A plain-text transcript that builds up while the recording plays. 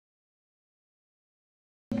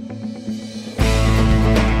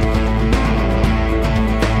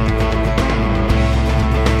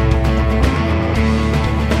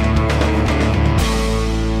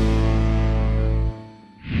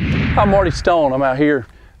I'm Marty Stone. I'm out here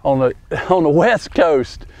on the West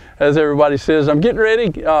Coast, as everybody says. I'm getting ready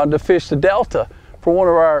to fish the Delta for one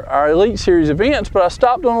of our Elite Series events, but I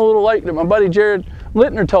stopped on a little lake that my buddy Jared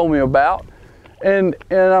Littner told me about, and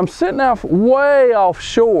I'm sitting out way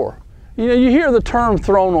offshore. You know, you hear the term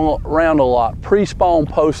thrown around a lot, pre-spawn,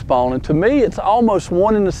 post-spawn, and to me it's almost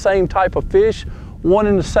one and the same type of fish, one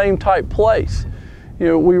in the same type place. You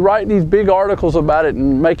know, we write these big articles about it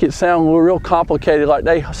and make it sound real complicated, like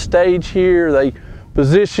they stage here, they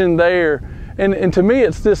position there, and to me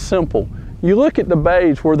it's this simple. You look at the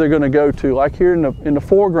bays where they're going to go to, like here in the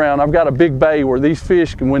foreground I've got a big bay where these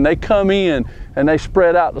fish can, when they come in and they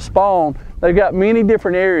spread out to spawn, they've got many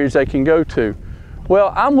different areas they can go to.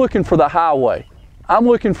 Well, I'm looking for the highway. I'm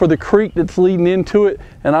looking for the creek that's leading into it,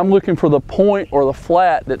 and I'm looking for the point or the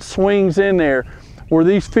flat that swings in there where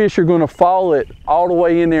these fish are going to follow it all the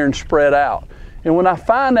way in there and spread out. And when I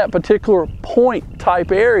find that particular point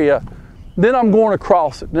type area, then I'm going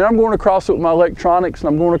across it. Then I'm going across it with my electronics, and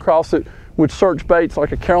I'm going across it with search baits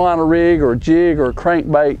like a Carolina rig or a jig or a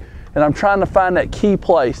crankbait, and I'm trying to find that key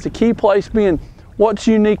place. The key place being what's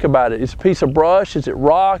unique about it. Is it a piece of brush? Is it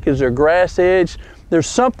rock? Is there a grass edge? There's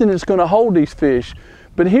something that's going to hold these fish.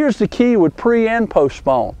 But here's the key with pre and post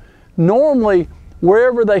spawn. Normally,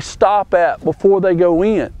 wherever they stop at before they go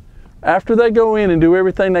in, after they go in and do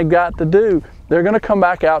everything they've got to do, they're going to come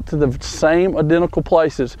back out to the same identical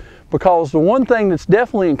places, because the one thing that's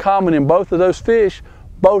definitely in common in both of those fish,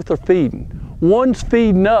 both are feeding. One's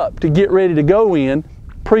feeding up to get ready to go in,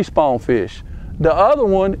 pre-spawn fish. The other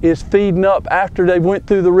one is feeding up after they went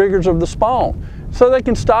through the rigors of the spawn, so they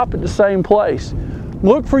can stop at the same place.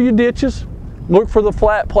 Look for your ditches. Look for the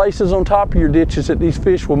flat places on top of your ditches that these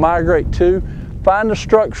fish will migrate to. Find the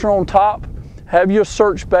structure on top, have your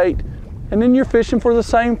search bait, and then you're fishing for the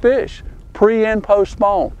same fish, pre and post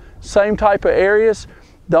spawn. Same type of areas.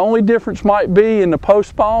 The only difference might be in the post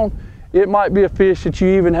spawn, it might be a fish that you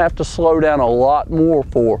even have to slow down a lot more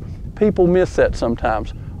for. People miss that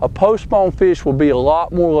sometimes. A post spawn fish will be a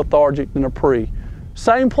lot more lethargic than a pre.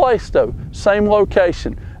 Same place though, same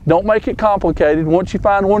location. Don't make it complicated. Once you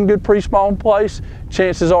find one good pre-spawn place,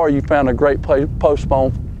 chances are you found a great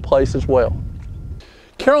post-spawn place as well.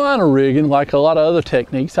 Carolina rigging, like a lot of other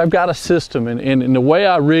techniques, I've got a system, and the way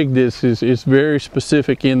I rig this is very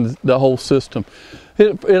specific in the whole system.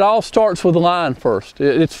 It all starts with the line first.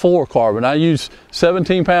 It's fluorocarbon. I use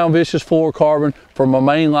 17-pound vicious fluorocarbon for my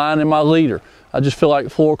main line and my leader. I just feel like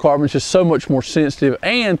fluorocarbon is just so much more sensitive,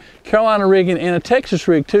 and Carolina rigging and a Texas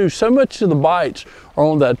rig too, so much of the bites are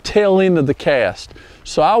on the tail end of the cast.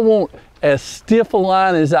 So I want as stiff a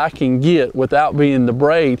line as I can get without being the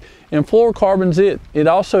braid, and fluorocarbon's it. It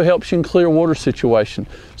also helps you in clear water situation.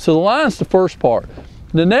 So the line's the first part.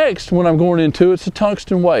 The next, when I'm going into it's a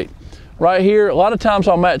tungsten weight. Right here, a lot of times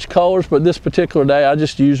I'll match colors, but this particular day I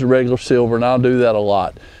just use a regular silver, and I'll do that a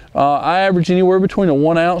lot. I average anywhere between a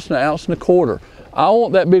 1 ounce and 1.25 ounces. I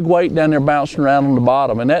want that big weight down there bouncing around on the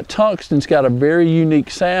bottom, and that tungsten's got a very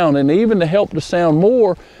unique sound, and even to help the sound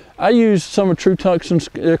more, I use some of True Tungsten's,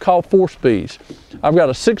 they're called 4-speeds. I've got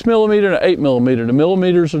a 6mm and an 8mm. The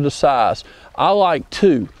millimeters are the size. I like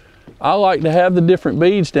 2. I like to have the different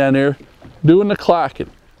beads down there doing the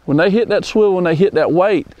clacking. When they hit that swivel and they hit that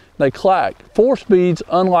weight, they clack. 4-speeds,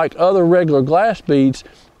 unlike other regular glass beads,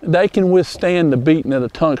 they can withstand the beating of the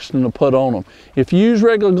tungsten to put on them. If you use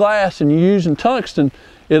regular glass and you're using tungsten,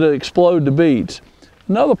 it'll explode the beads.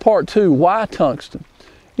 Another part too, why tungsten?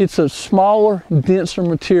 It's a smaller, denser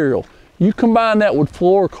material. You combine that with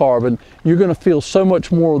fluorocarbon, you're going to feel so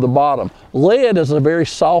much more of the bottom. Lead is a very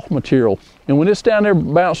soft material, and when it's down there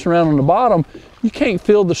bouncing around on the bottom, you can't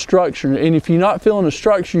feel the structure, and if you're not feeling the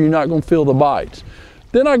structure, you're not going to feel the bites.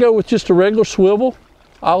 Then I go with just a regular swivel.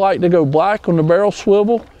 I like to go black on the barrel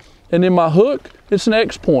swivel, and then my hook, it's an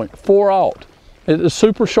X-Point, 4/0. It's a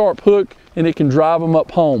super sharp hook, and it can drive them up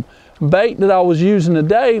home. Bait that I was using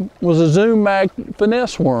today was a Zoom Mag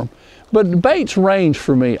finesse worm, but the baits range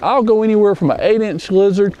for me. I'll go anywhere from an 8-inch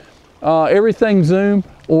lizard, everything Zoom,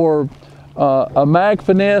 or a Mag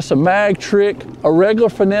finesse, a Mag trick, a regular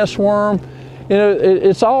finesse worm. You know,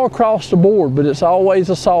 it's all across the board, but it's always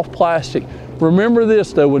a soft plastic. Remember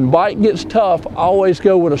this though, when bite gets tough, always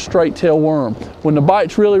go with a straight tail worm. When the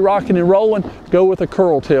bite's really rocking and rolling, go with a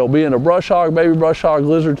curl tail, being a brush hog, baby brush hog,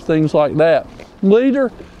 lizards, things like that.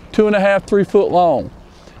 Leader, 2.5 to 3 foot long.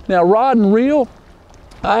 Now rod and reel,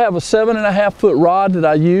 I have a 7.5 foot rod that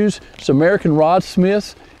I use. It's American Rod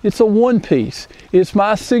Smith's. It's a 1-piece. It's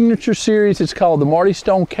my signature series. It's called the Marty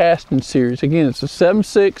Stone Casting Series. Again, it's a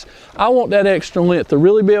 7/6. I want that extra length to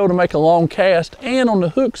really be able to make a long cast, and on the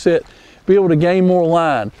hook set, be able to gain more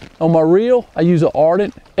line. On my reel, I use an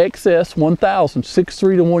Ardent XS 1000,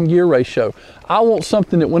 6:3 to 1 gear ratio. I want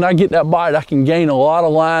something that when I get that bite, I can gain a lot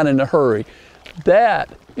of line in a hurry. That,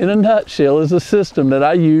 in a nutshell, is a system that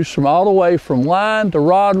I use from all the way from line to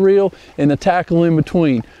rod reel and the tackle in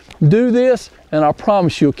between. Do this, and I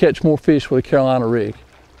promise you'll catch more fish with a Carolina rig.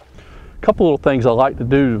 A couple little things I like to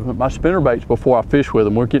do with my spinnerbaits before I fish with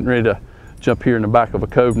them. We're getting ready to jump here in the back of a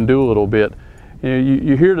cove and do a little bit. You know,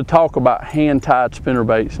 you hear the talk about hand-tied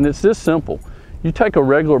spinnerbaits, and it's this simple. You take a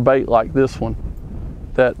regular bait like this one,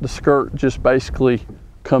 that the skirt just basically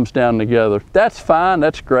comes down together. That's fine,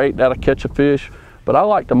 that's great, that'll catch a fish, but I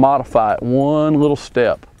like to modify it one little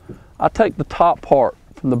step. I take the top part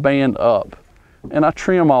from the band up, and I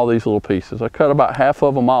trim all these little pieces. I cut about half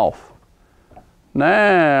of them off.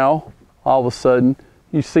 Now, all of a sudden,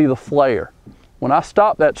 you see the flare. When I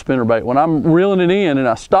stop that spinnerbait, when I'm reeling it in and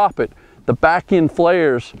I stop it, the back end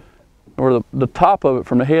flares, or the top of it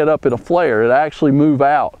from the head up, it'll flare. It'll actually move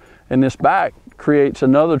out. And this back creates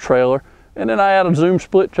another trailer, and then I add a zoom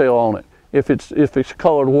split tail on it if it's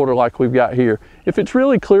colored water like we've got here. If it's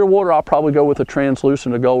really clear water, I'll probably go with a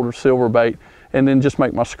translucent, a gold or silver bait, and then just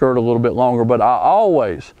make my skirt a little bit longer. But I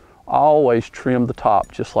always trim the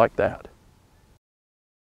top just like that.